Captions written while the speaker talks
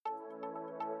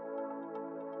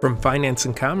From Finance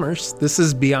and Commerce, this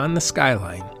is Beyond the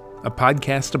Skyline, a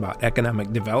podcast about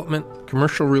economic development,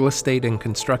 commercial real estate, and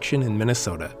construction in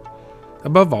Minnesota.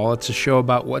 Above all, it's a show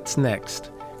about what's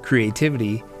next,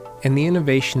 creativity, and the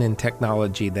innovation and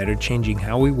technology that are changing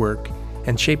how we work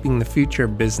and shaping the future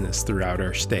of business throughout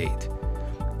our state.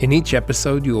 In each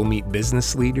episode, you will meet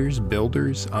business leaders,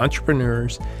 builders,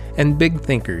 entrepreneurs, and big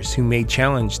thinkers who may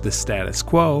challenge the status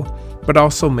quo, but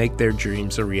also make their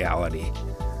dreams a reality.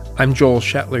 I'm Joel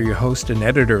Shetler, your host and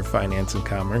editor of Finance and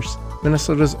Commerce,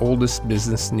 Minnesota's oldest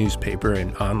business newspaper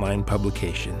and online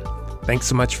publication. Thanks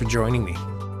so much for joining me.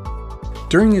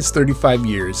 During his 35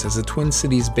 years as a Twin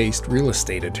Cities-based real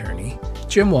estate attorney,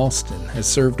 Jim Walston has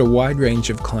served a wide range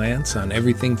of clients on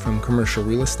everything from commercial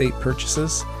real estate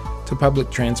purchases to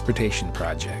public transportation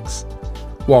projects.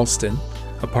 Walston,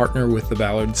 a partner with the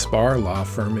Ballard Spahr law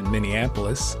firm in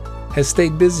Minneapolis, has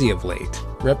stayed busy of late,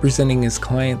 representing his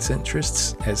clients'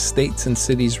 interests as states and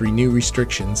cities renew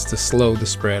restrictions to slow the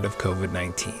spread of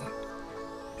COVID-19.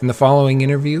 In the following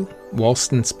interview,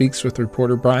 Walston speaks with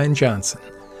reporter Brian Johnson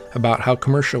about how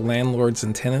commercial landlords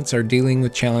and tenants are dealing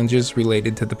with challenges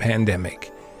related to the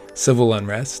pandemic, civil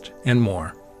unrest, and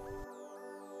more.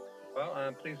 Well,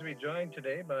 I'm pleased to be joined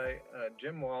today by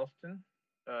Jim Walston,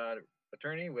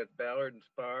 attorney with Ballard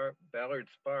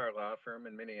Spahr law firm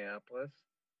in Minneapolis.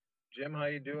 Jim, how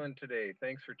you doing today?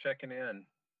 Thanks for checking in.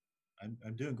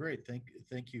 I'm doing great.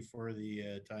 Thank you for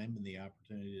the time and the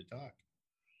opportunity to talk.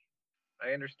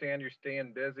 I understand you're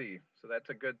staying busy, so that's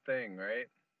a good thing, right?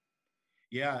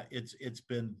 Yeah, it's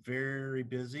been very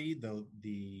busy. Though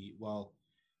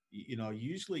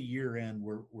usually year end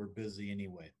we're busy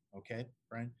anyway. Okay,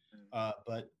 Brian.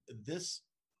 But this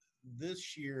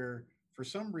year, for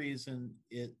some reason,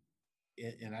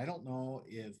 and I don't know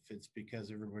if it's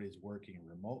because everybody's working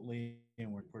remotely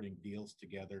and we're putting deals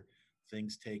together,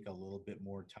 things take a little bit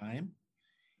more time,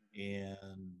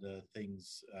 and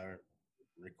things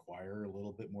require a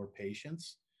little bit more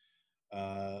patience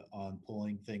on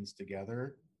pulling things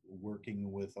together,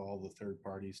 working with all the third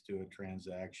parties to a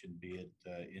transaction, be it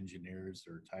engineers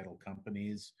or title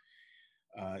companies,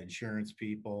 insurance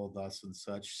people, thus and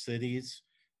such, cities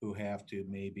who have to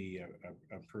maybe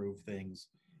approve things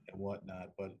and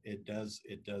whatnot. But it does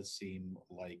seem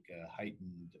like a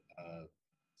heightened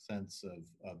sense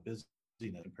of busyness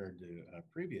compared to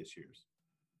previous years.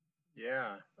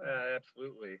 Yeah,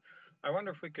 absolutely. I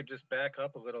wonder if we could just back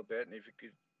up a little bit, and if you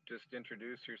could just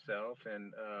introduce yourself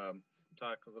and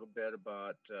talk a little bit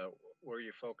about where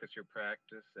you focus your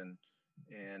practice and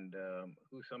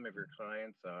who some of your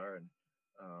clients are,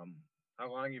 and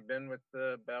how long you've been with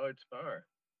Ballard Spahr.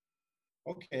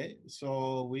 Okay,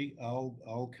 so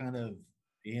I'll kind of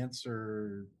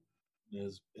answer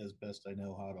as best I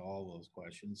know how to all those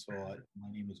questions. So my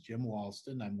name is Jim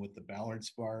Walston. I'm with the Ballard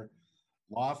Spahr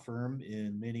law firm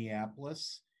in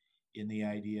Minneapolis in the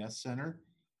IDS Center,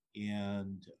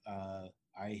 and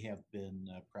I have been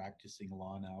practicing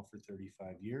law now for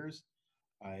 35 years.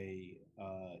 I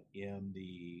am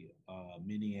the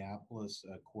Minneapolis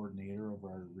coordinator of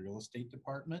our real estate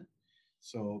department.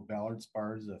 So Ballard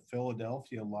Spahr is a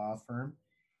Philadelphia law firm,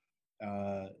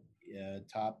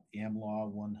 top AmLaw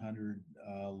 100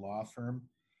 law firm.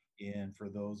 And for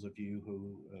those of you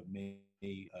who may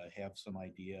have some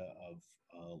idea of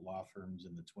law firms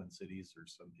in the Twin Cities or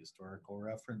some historical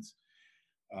reference,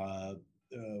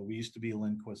 we used to be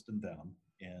Lindquist and Venom,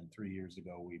 and 3 years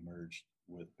ago we merged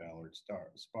with Ballard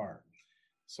Spahr.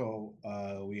 So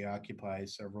we occupy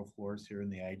several floors here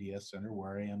in the IDS Center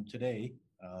where I am today,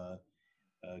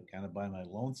 kind of by my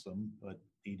lonesome, but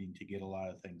needing to get a lot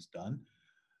of things done.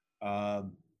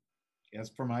 As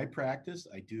for my practice,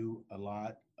 I do a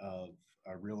lot of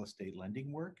real estate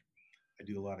lending work. I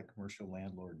do a lot of commercial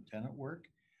landlord and tenant work.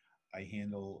 I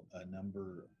handle a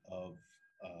number of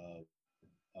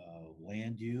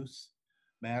land use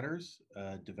matters,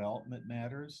 development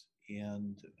matters,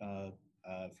 and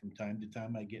from time to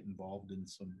time I get involved in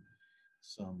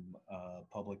some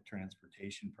public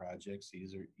transportation projects,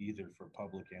 either for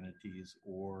public entities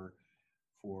or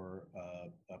for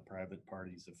private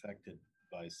parties affected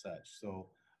by such. So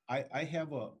I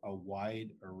have a wide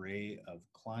array of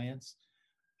clients,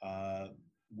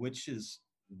 which is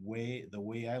the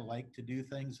way I like to do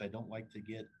things. I don't like to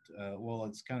get,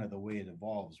 it's kind of the way it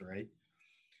evolves, right?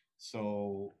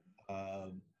 So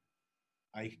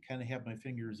I kind of have my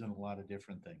fingers in a lot of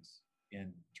different things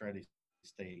and try to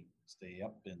stay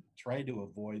up and try to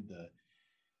avoid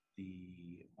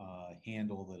the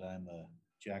handle that I'm a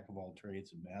jack of all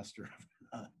trades and master of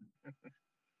none.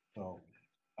 So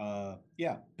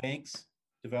banks,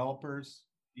 developers,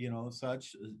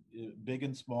 such big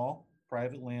and small,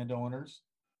 private landowners,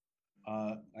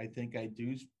 I think I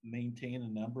do maintain a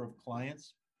number of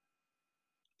clients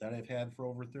that I've had for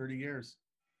over 30 years.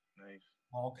 Nice.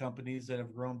 All companies that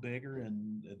have grown bigger,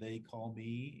 and they call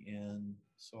me, and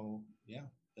so yeah,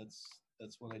 that's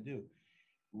what I do.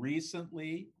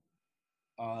 Recently,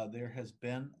 there has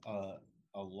been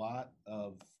a lot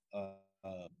of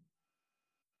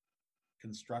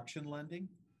construction lending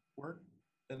work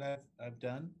that I've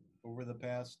done over the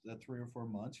past 3 or 4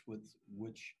 months, with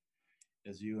which,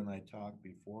 as you and I talked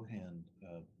beforehand,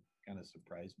 kind of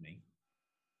surprised me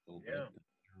a little Yeah. bit.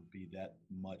 There would be that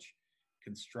much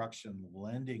construction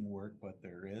lending work, but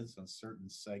there is on certain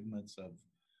segments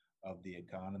of the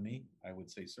economy. I would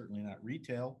say certainly not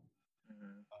retail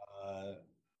Mm-hmm. uh,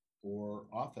 or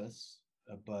office,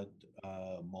 but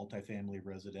multifamily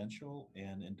residential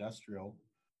and industrial.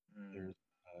 Mm. There's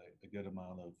a good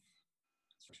amount of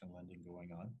construction lending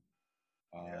going on.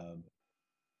 Yeah. Um,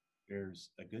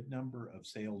 there's a good number of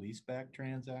sale leaseback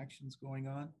transactions going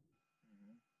on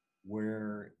Mm-hmm.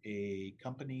 where a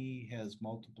company has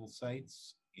multiple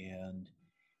sites and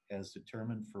has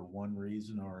determined for one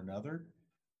reason or another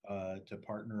to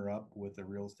partner up with a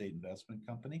real estate investment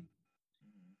company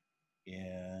Mm-hmm.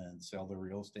 and sell their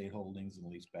real estate holdings and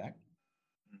lease back,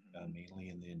 Mm-hmm. mainly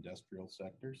in the industrial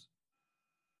sectors.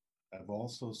 I've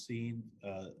also seen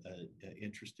an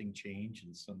interesting change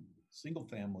in some single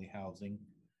family housing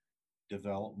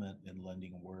development and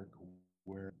lending work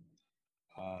where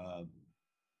uh,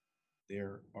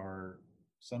 there are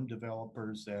some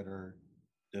developers that are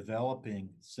developing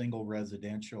single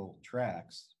residential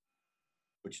tracts,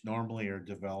 which normally are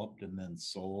developed and then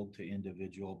sold to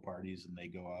individual parties, and they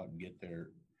go out and get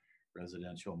their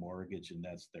residential mortgage, and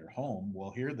that's their home.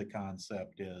 Well, here the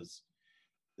concept is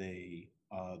the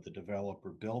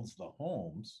developer builds the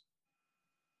homes,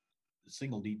 the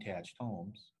single detached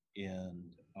homes, and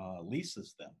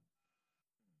leases them,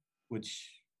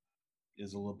 which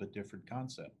is a little bit different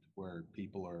concept where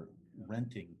people are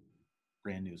renting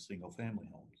brand new single family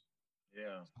homes.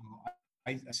 Yeah. So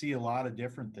I see a lot of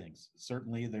different things.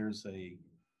 Certainly,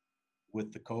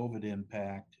 with the COVID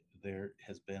impact, there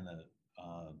has been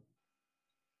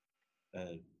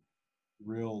a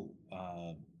real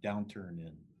downturn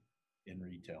in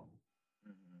retail,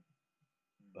 Mm-hmm.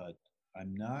 but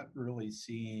I'm not really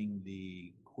seeing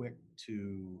the quick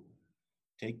to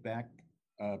take back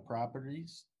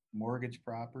properties, mortgage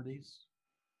properties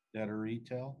that are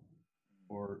retail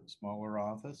or smaller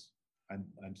office.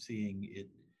 I'm seeing it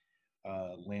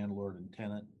landlord and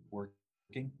tenant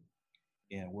working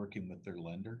and working with their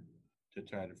lender to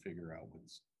try to figure out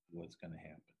what's going to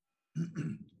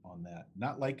happen on that.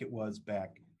 Not like it was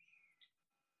back,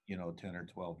 10 or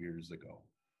 12 years ago,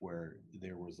 where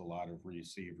there was a lot of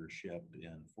receivership and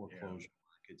Yeah. foreclosure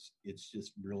work. It's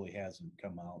just really hasn't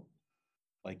come out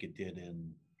like it did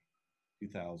in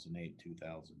 2008,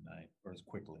 2009, or as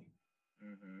quickly.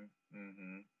 Mm-hmm.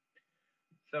 Mm-hmm.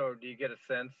 So, do you get a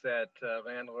sense that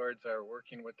landlords are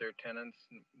working with their tenants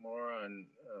more on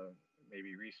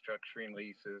maybe restructuring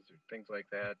leases or things like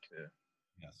that to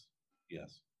Yes,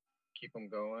 yes. keep them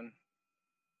going?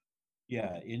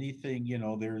 Yeah, anything,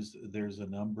 there's a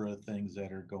number of things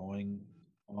that are going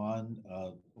on.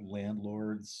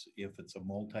 Landlords, if it's a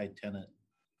multi-tenant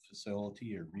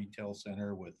facility or retail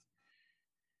center with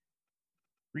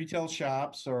retail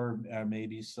shops or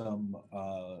maybe some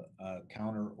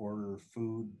counter order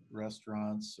food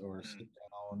restaurants or Mm. sit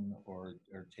down or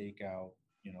takeout,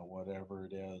 whatever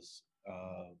it is,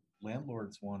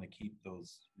 landlords want to keep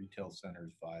those retail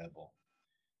centers viable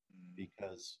Mm.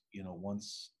 because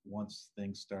once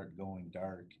things start going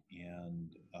dark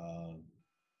and uh,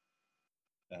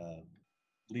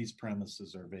 lease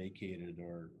premises are vacated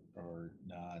or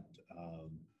not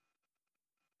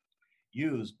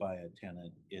used by a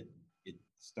tenant, it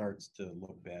starts to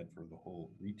look bad for the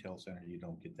whole retail center. You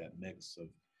don't get that mix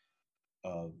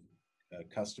of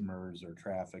customers or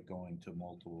traffic going to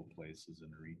multiple places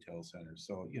in a retail center.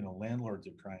 So landlords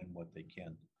are trying what they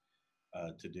can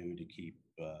to do to keep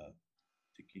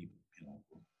we'll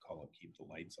call it keep the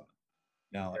lights on.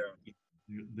 Now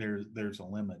Yeah. there's a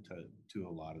limit to a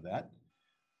lot of that,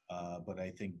 but I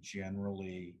think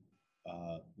generally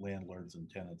landlords and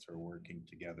tenants are working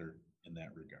together in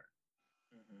that regard.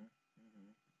 Mm-hmm.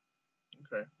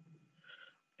 Mm-hmm. Okay.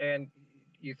 And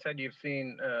you said you've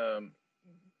seen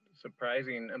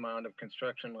surprising amount of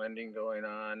construction lending going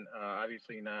on.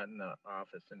 Obviously, not in the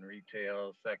office and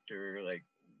retail sector, like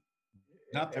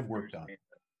Not as have we were worked on. saying.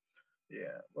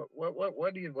 Yeah.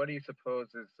 What do you suppose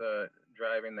is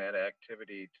driving that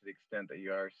activity to the extent that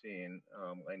you are seeing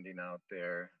lending out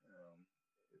there?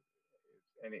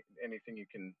 Anything you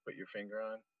can put your finger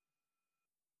on?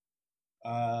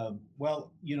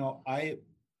 Well,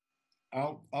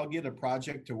 I'll get a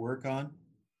project to work on,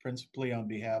 principally on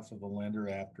behalf of a lender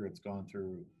after it's gone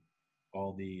through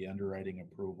all the underwriting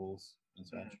approvals and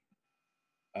such.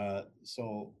 But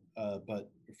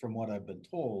from what I've been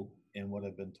told and what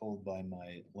I've been told by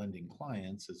my lending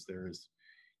clients is there's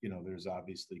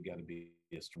obviously got to be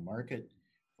a strong market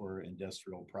for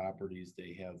industrial properties.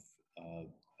 They have a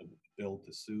build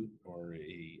to suit or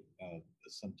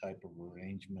some type of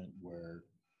arrangement where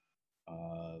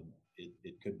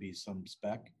it could be some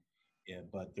spec,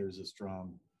 but there's a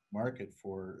strong market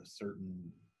for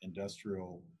certain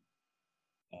industrial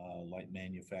light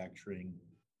manufacturing.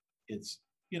 It's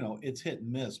hit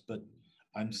and miss, but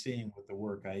I'm seeing with the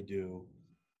work I do,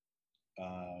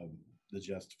 the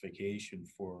justification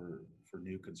for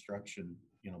new construction,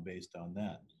 based on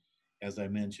that. As I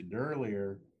mentioned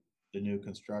earlier, the new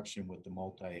construction with the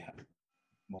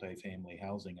multi-family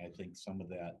housing, I think some of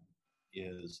that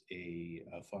is a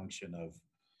function of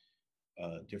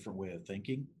a different way of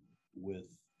thinking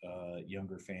with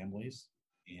younger families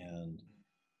and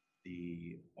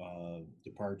the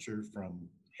departure from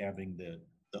having the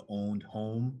owned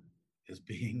home as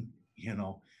being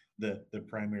the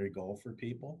primary goal for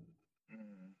people.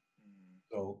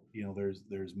 So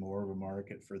there's more of a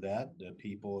market for that.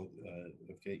 People,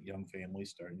 young families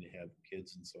starting to have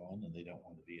kids and so on, and they don't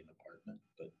want to be in an apartment,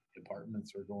 but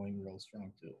apartments are going real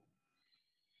strong too.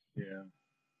 Yeah.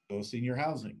 So senior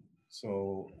housing.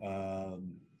 So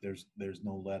there's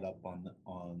no let up on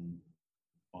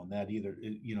that either.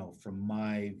 From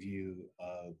my view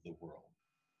of the world.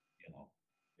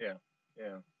 Yeah.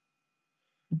 Yeah.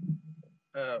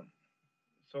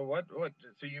 So what?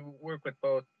 So you work with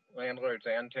both landlords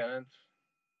and tenants?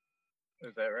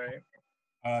 Is that right?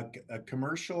 A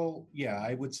commercial, yeah,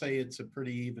 I would say it's a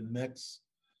pretty even mix,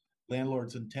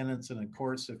 landlords and tenants. And of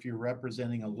course, if you're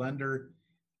representing a lender,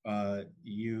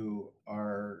 you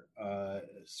are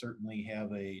certainly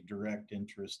have a direct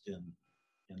interest in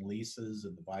leases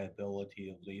and the viability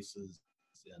of leases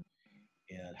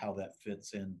and how that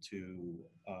fits into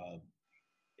a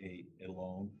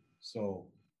loan. So,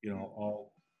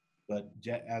 but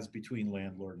as between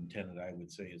landlord and tenant, I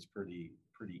would say it's pretty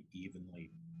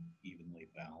evenly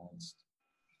balanced.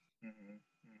 Mm-hmm.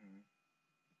 Mm-hmm.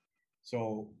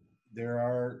 So there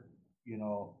are,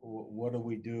 what do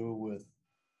we do with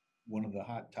one of the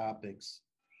hot topics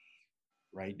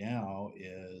right now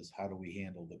is how do we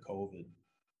handle the COVID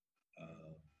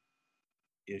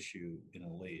issue in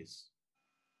a lease?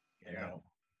 And Yeah.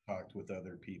 I talked with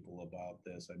other people about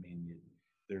this. I mean,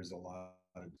 there's a lot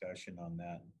of discussion on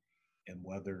that and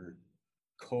whether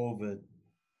COVID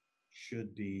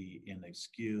should be an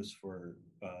excuse for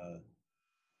a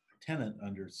tenant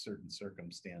under certain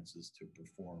circumstances to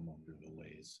perform under the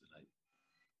lease.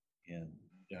 And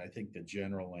I think the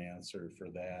general answer for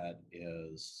that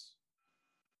is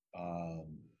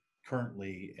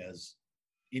currently, as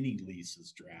any lease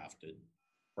is drafted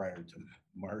prior to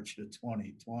March of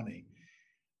 2020,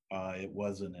 it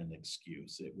wasn't an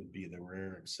excuse. It would be the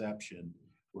rare exception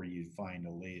where you'd find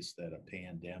a lease that a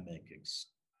pandemic,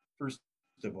 first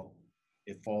of all,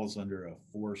 it falls under a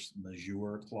force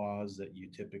majeure clause that you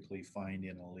typically find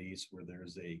in a lease where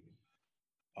there's a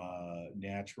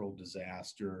natural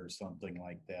disaster or something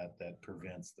like that that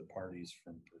prevents the parties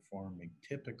from performing.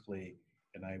 Typically,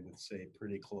 and I would say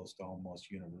pretty close to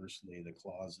almost universally, the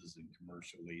clauses in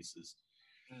commercial leases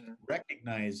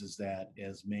recognizes that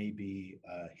as maybe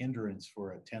a hindrance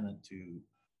for a tenant to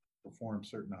perform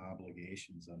certain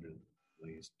obligations under the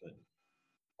lease, but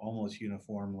almost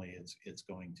uniformly it's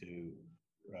going to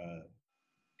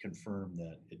confirm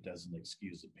that it doesn't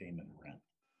excuse the payment of rent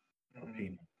or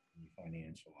payment of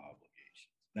financial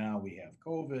obligations. Now we have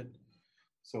COVID,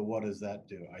 so what does that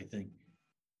do? I think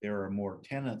there are more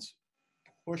tenants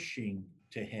pushing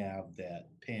to have that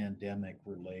pandemic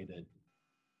related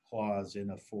clause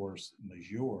in a force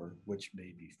majeure, which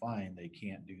may be fine. They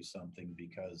can't do something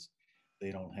because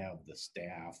they don't have the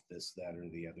staff, this, that, or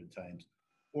the other times.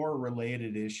 Or a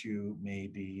related issue may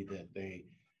be that they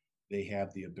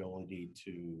have the ability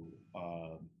to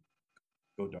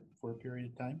go down for a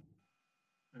period of time,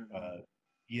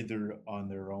 either on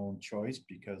their own choice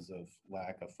because of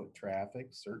lack of foot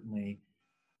traffic. Certainly,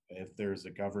 if there's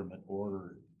a government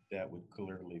order, that would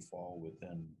clearly fall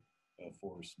within a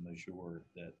force majeure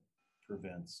that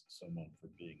prevents someone from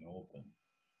being open.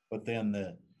 But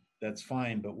then that's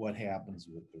fine, but what happens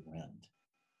with the rent?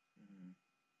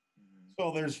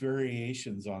 So there's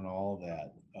variations on all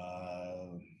that.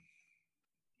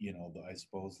 I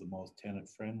suppose the most tenant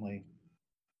friendly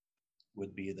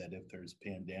would be that if there's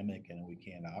pandemic and we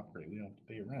can't operate, we don't have to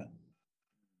pay rent.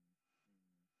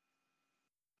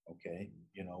 Okay,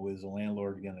 is the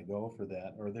landlord going to go for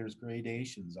that? Or there's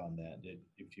gradations on that.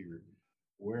 If you're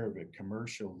aware of a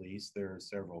commercial lease, there are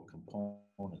several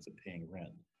components of paying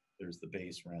rent. There's the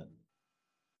base rent,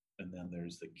 and then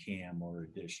there's the CAM or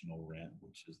additional rent,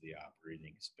 which is the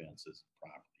operating expenses,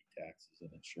 property taxes,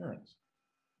 and insurance.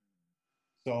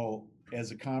 So as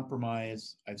a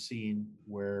compromise, I've seen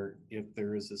where if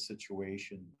there is a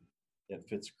situation that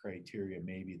fits criteria,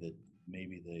 maybe the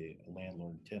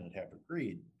landlord and tenant have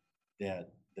agreed that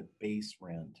the base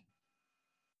rent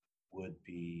would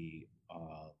be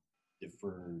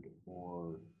deferred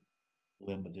or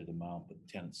limited amount, but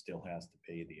the tenant still has to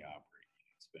pay the operating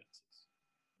expenses.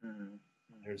 Mm-hmm.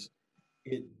 There's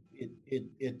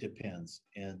it depends,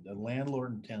 and the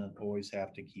landlord and tenant always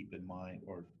have to keep in mind,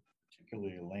 or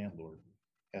particularly a landlord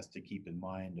has to keep in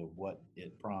mind of what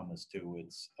it promised to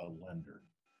its lender.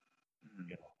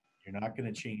 Mm-hmm. You're not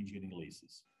going to change any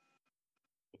leases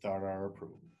without our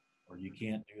approval, or you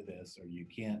can't do this, or you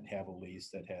can't have a lease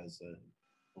that has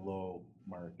a low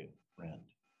market rent.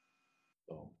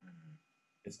 So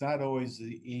it's not always as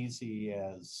easy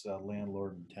as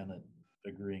landlord and tenant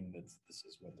agreeing that this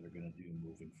is what they're going to do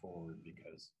moving forward,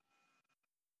 because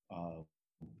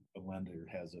the lender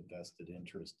has a vested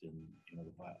interest in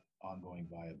the ongoing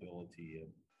viability of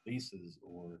leases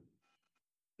or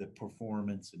the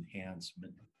performance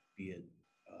enhancement, be it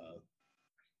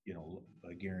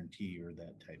a guarantee or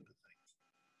that type of thing.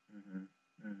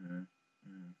 Mm-hmm. Mm-hmm.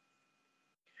 Mm-hmm.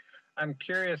 I'm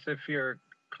curious if your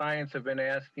clients have been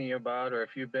asking you about, or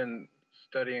if you've been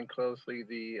studying closely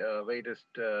the latest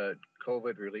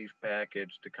COVID relief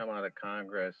package to come out of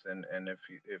Congress, and if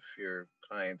your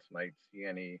clients might see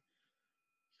any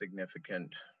significant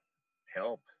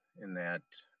help in that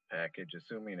package,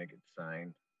 assuming it gets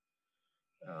signed.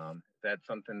 That's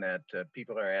something that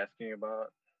people are asking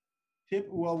about.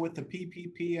 Well, with the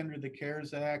PPP under the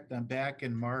CARES Act, I'm back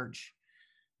in March.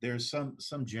 There's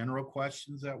some general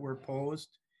questions that were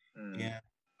posed, and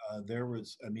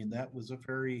that was a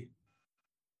very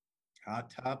hot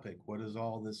topic. What does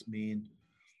all this mean?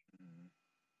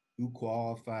 Who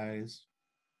qualifies?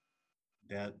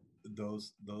 That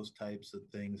those types of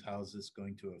things. How's this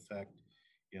going to affect?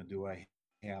 Do I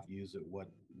have to use it? What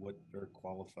are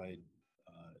qualified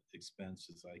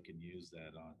expenses I can use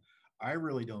that on? I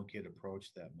really don't get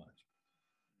approached that much.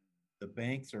 The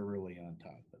banks are really on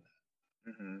top of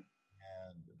that. Mm-hmm.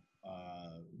 And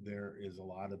there is a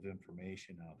lot of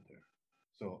information out there.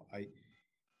 So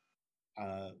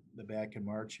back in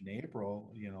March and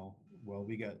April,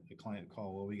 we got the client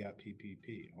call, well, we got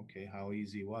PPP. Okay, how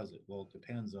easy was it? Well, it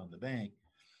depends on the bank.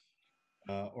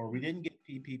 Or we didn't get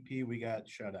PPP, we got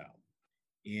shut out.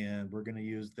 And we're going to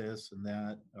use this and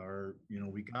that, or,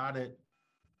 we got it.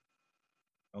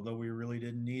 Although we really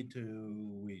didn't need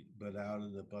to, but out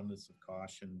of the abundance of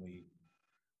caution,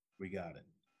 we got it.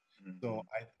 Mm-hmm. So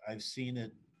I've seen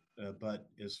it, but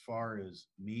as far as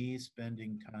me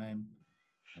spending time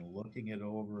and looking it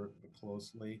over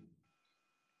closely,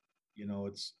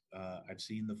 it's I've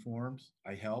seen the forms.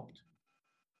 I helped.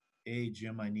 Hey,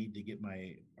 Jim, I need to get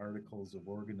my articles of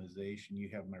organization. You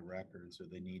have my records, or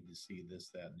they need to see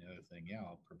this, that, and the other thing. Yeah,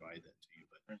 I'll provide that to you.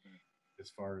 But as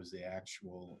far as the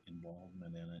actual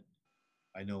involvement in it,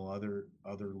 I know other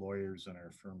lawyers in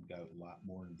our firm got a lot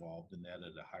more involved in that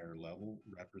at a higher level,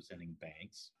 representing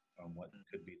banks on what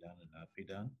could be done and not be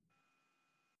done.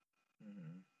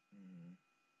 Mm-hmm. Mm-hmm.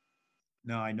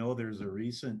 Now, I know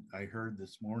I heard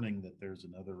this morning that there's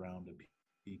another round of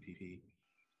PPP.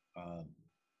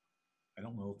 I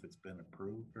don't know if it's been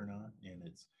approved or not, and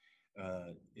it's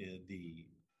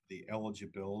the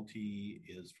eligibility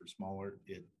is for smaller.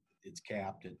 It's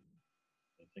capped at,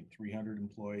 I think, 300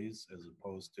 employees as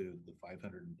opposed to the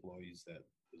 500 employees that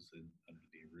was under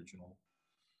the original.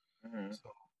 Mm-hmm. So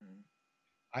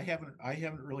I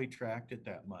haven't really tracked it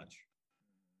that much.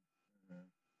 Mm-hmm.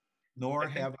 Nor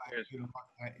have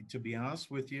I, to be honest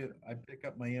with you, I pick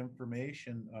up my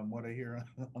information on what I hear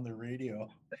on the radio.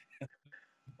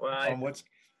 Well,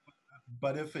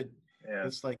 but if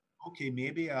it's like, okay,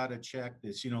 maybe I ought to check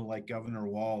this, like Governor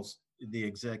Walz, the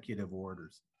executive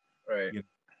orders. Right.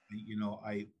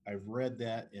 I've read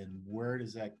that, and where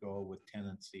does that go with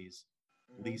tenancies,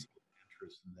 lease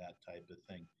interest, and that type of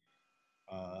thing.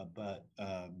 But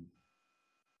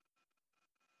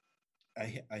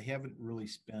I haven't really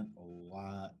spent a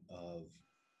lot of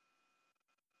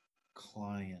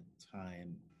client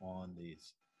time on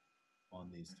these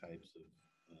types of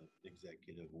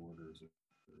executive orders,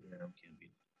 can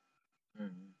be.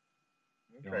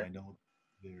 Mm-hmm. Okay. I know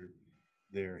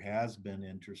there has been,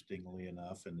 interestingly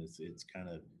enough, and it's kind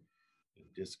of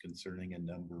disconcerting, a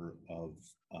number of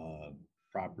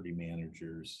property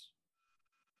managers,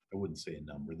 I wouldn't say a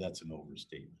number, that's an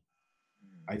overstatement.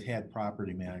 Mm. I've had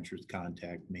property managers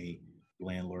contact me,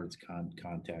 landlords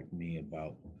contact me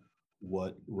about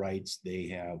what rights they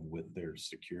have with their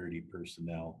security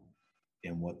personnel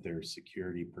and what their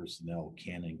security personnel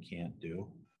can and can't do,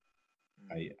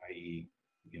 i.e.,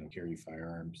 carry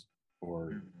firearms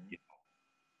or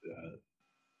Mm-hmm.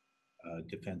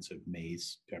 Defensive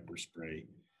mace, pepper spray,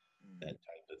 Mm. that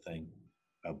type of thing,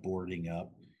 boarding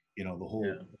up, the whole,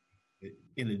 Yeah.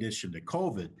 in addition to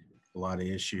COVID, a lot of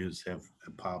issues have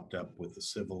popped up with the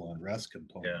civil unrest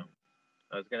component. Yeah.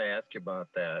 I was going to ask you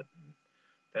about that.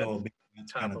 That's So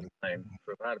that's top kind of of mind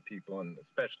for a lot of people, and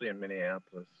especially in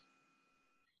Minneapolis.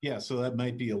 yeah. So that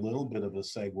might be a little bit of a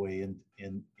segue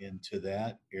into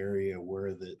that area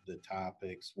where the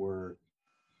topics were.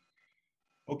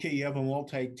 Okay, you have a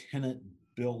multi-tenant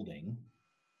building,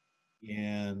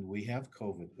 and we have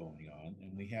COVID going on,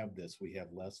 and we have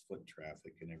less foot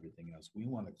traffic and everything else. We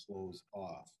want to close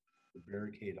off,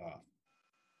 barricade off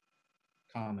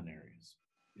common areas.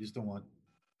 We just don't want,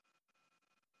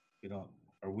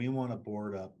 or we want to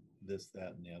board up this,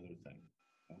 that, and the other thing.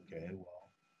 Okay, well,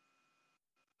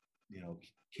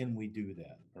 can we do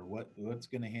that? Or what's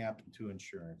going to happen to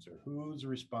insurance? Or who's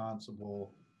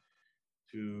responsible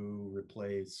to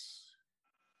replace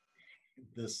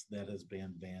this that has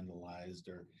been vandalized?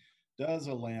 Or does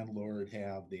a landlord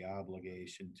have the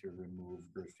obligation to remove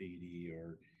graffiti,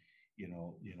 or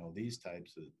these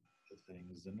types of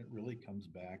things? And it really comes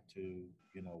back to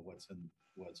what's in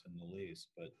the lease.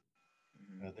 But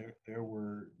there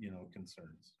were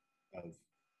concerns of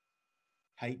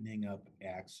tightening up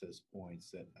access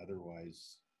points that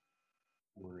otherwise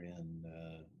were in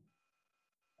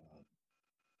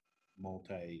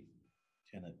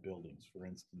multi-tenant buildings. For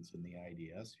instance, in the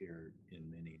IDS here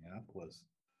in Minneapolis,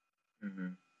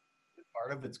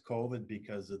 part of it's COVID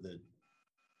because of the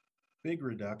big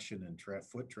reduction in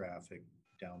foot traffic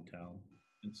downtown,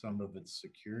 and some of its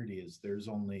security is there's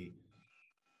only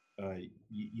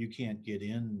you can't get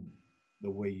in the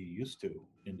way you used to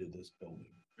into this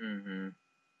building. Mm-hmm.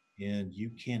 And you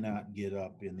cannot get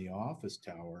up in the office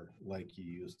tower like you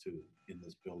used to in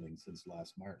this building since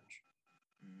last March.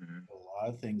 Mm-hmm. A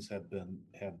lot of things have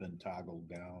been toggled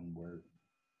down where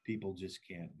people just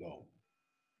can't go.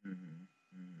 Mm-hmm.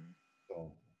 Mm-hmm.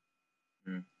 So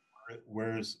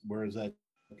where is that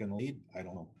going to lead? I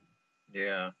don't know.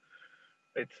 Yeah,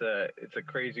 it's a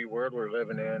crazy world we're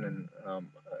living in, and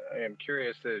I am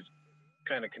curious to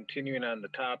kind of continuing on the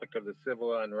topic of the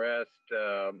civil unrest.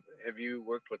 Have you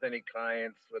worked with any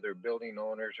clients, whether building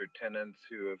owners or tenants,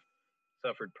 who have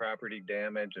suffered property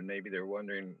damage, and maybe they're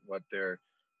wondering what their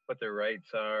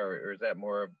rights are, or is that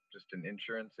more of just an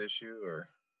insurance issue, or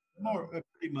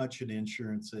pretty much an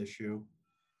insurance issue?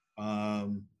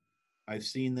 I've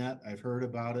seen that, I've heard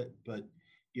about it, but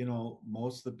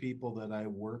most of the people that I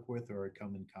work with or I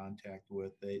come in contact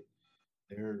with,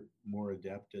 they're more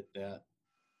adept at that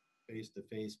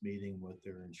face-to-face meeting with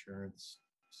their insurance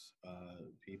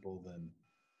people than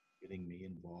getting me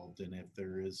involved. And if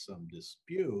there is some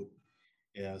dispute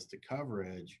as to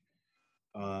coverage,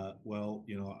 well,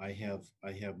 I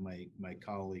have my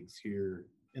colleagues here,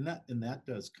 and that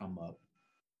does come up,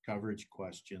 coverage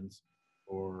questions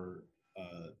or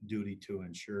duty to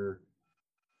insure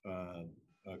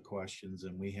questions,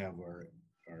 and we have our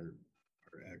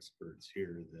experts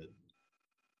here that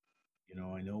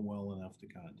I know well enough to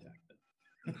contact them.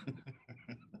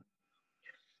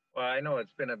 Well, I know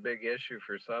it's been a big issue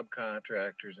for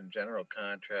subcontractors and general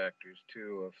contractors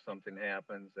too. If something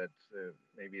happens that's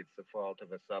maybe it's the fault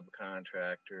of a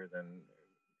subcontractor, then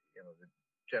the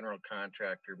general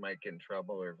contractor might get in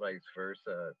trouble, or vice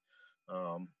versa.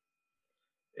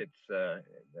 It's that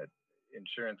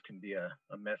insurance can be a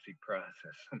messy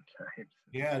process sometimes.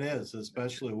 Yeah, it is,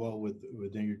 especially with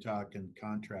when you're talking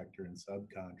contractor and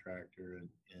subcontractor,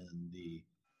 and the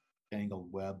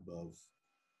tangled web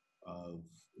of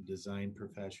design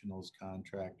professionals,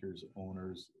 contractors,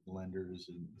 owners, lenders,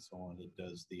 and so on. It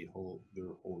does their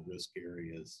whole risk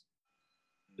areas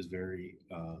is very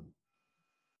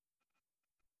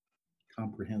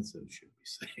comprehensive, should we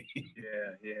say?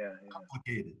 Yeah.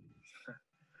 Complicated.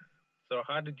 So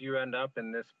how did you end up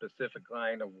in this specific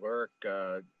line of work?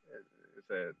 Is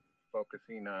it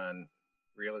focusing on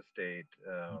real estate?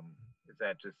 Is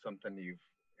that just something you've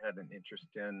had an interest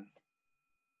in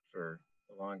for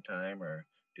a long time, or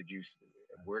did you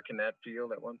work in that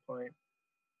field at one point?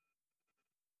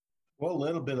 Well, a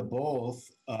little bit of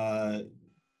both.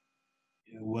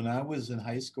 When I was in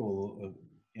high school,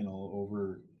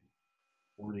 over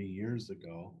 40 years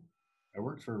ago, I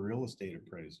worked for a real estate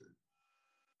appraiser.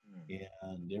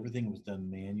 and everything was done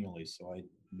manually. So I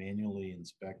manually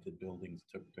inspected buildings,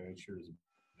 took pictures,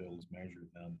 buildings, measured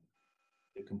them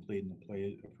to complete an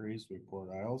appraisal report.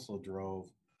 I also drove.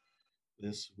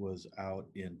 This was out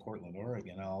in Portland,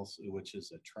 Oregon, which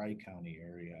is a tri-county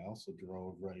area. I also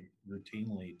drove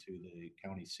routinely to the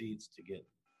county seats to get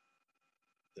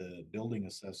the building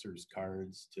assessor's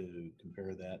cards to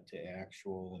compare that to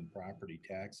actual and property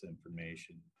tax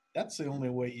information. That's the only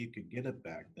way you could get it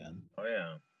back then. Oh,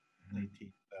 yeah.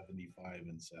 1975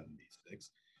 and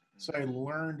 76. So I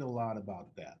learned a lot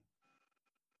about that.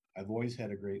 I've always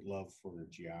had a great love for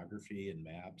geography and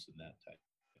maps and that type.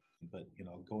 But,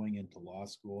 going into law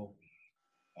school,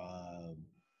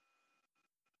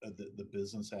 the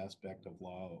business aspect of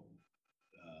law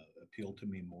appealed to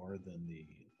me more than the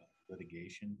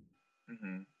litigation,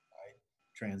 right?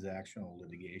 Transactional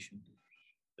litigation.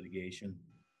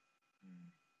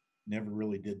 Never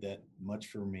really did that much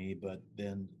for me, but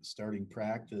then starting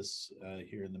practice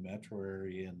here in the metro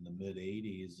area in the mid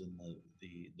 80s and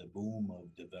the boom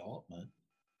of development,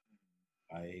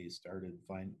 I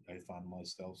found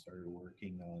myself started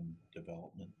working on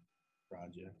development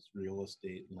projects, real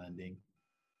estate lending.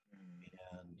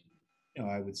 And,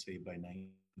 I would say by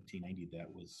 1990, that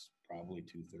was probably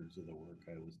 2/3 of the work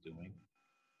I was doing,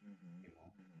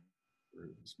 for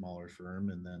a smaller firm.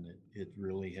 And then it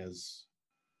really has,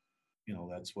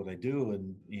 that's what I do.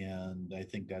 And I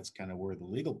think that's kind of where the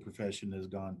legal profession has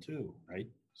gone too, right?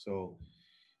 So,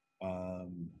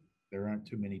 there aren't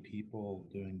too many people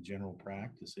doing general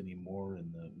practice anymore in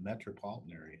the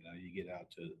metropolitan area. Now you get out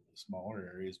to smaller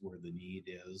areas where the need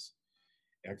is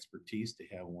expertise to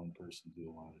have one person do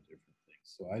a lot of different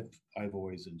things. So I've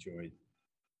always enjoyed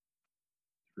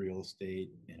real estate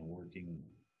and working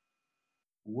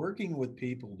with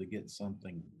people to get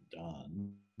something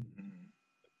done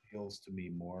appeals to me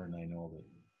more. And I know that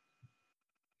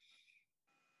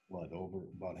over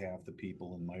about half the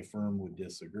people in my firm would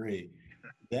disagree.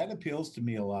 That appeals to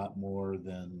me a lot more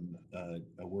than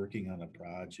working on a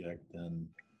project than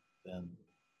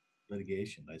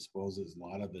litigation. I suppose a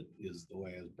lot of it is the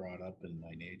way I was brought up in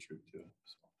my nature too.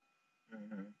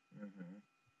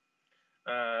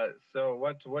 So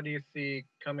what do you see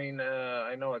coming?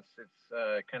 I know it's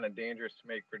kind of dangerous to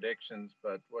make predictions,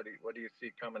 but what do you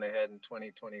see coming ahead in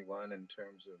 2021 in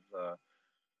terms of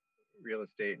real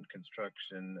estate and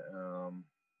construction,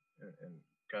 and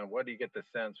kind of what do you get the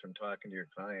sense from talking to your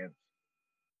clients?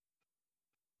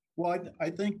 Well,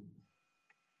 I think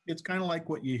it's kind of like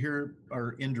what you hear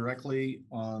or indirectly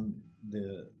in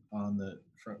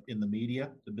the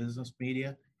media, the business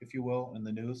media, if you will, in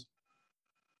the news,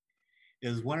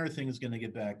 is when are things going to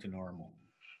get back to normal,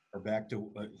 or back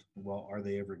to are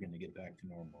they ever going to get back to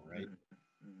normal, right?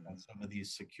 On some of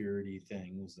these security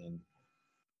things and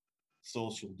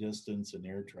social distance and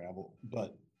air travel.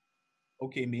 But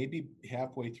okay, maybe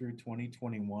halfway through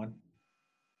 2021,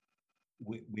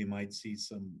 we might see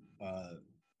some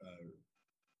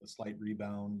a slight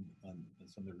rebound on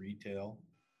some of the retail.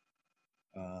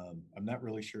 I'm not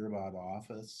really sure about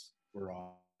where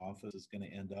office is going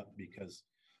to end up, because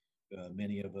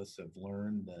many of us have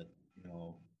learned that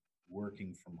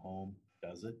working from home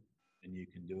does it, and you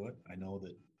can do it. I know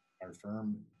that our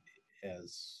firm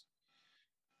has,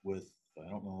 with, I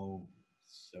don't know,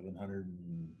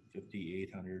 750,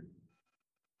 800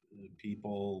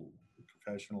 people,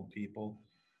 professional people,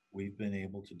 we've been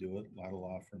able to do it. A lot of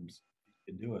law firms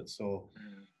can do it. So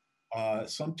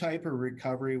some type of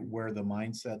recovery where the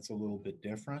mindset's a little bit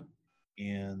different,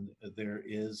 and there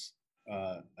is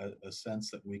a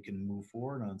sense that we can move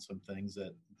forward on some things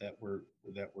that were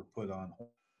put on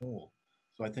hold.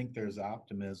 So I think there's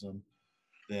optimism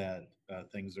that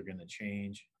things are going to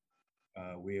change.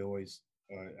 We always,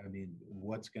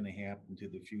 what's going to happen to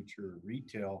the future of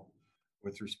retail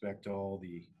with respect to all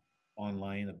the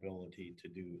online ability to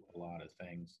do a lot of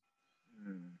things?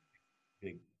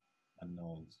 Big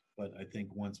unknowns. But I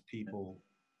think once people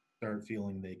start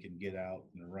feeling they can get out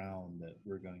and around, that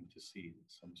we're going to see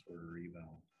some sort of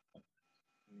rebound.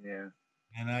 Yeah.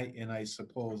 And I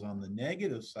suppose on the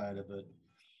negative side of it,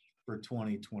 for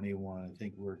 2021, I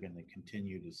think we're going to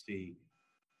continue to see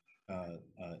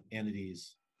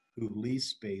entities who lease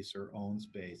space or own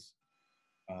space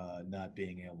not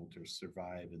being able to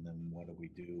survive. And then what do we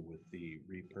do with the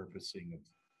repurposing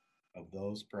of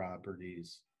those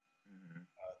properties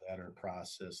that are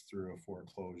processed through a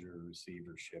foreclosure,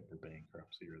 receivership, or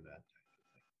bankruptcy, or that type of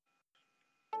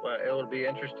thing? Well, it'll be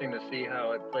interesting to see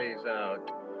how it plays out.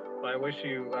 Well, I wish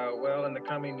you well in the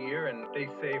coming year, and stay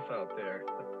safe out there.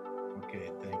 Okay,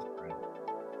 thanks, Brent.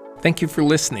 Thank you for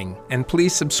listening, and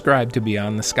please subscribe to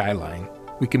Beyond the Skyline.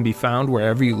 We can be found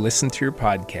wherever you listen to your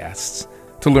podcasts.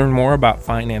 To learn more about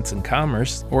finance and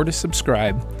commerce or to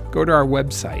subscribe, go to our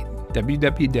website,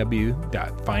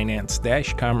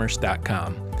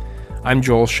 www.finance-commerce.com. I'm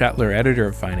Joel Shetler, editor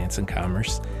of Finance and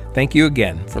Commerce. Thank you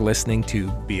again for listening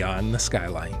to Beyond the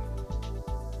Skyline.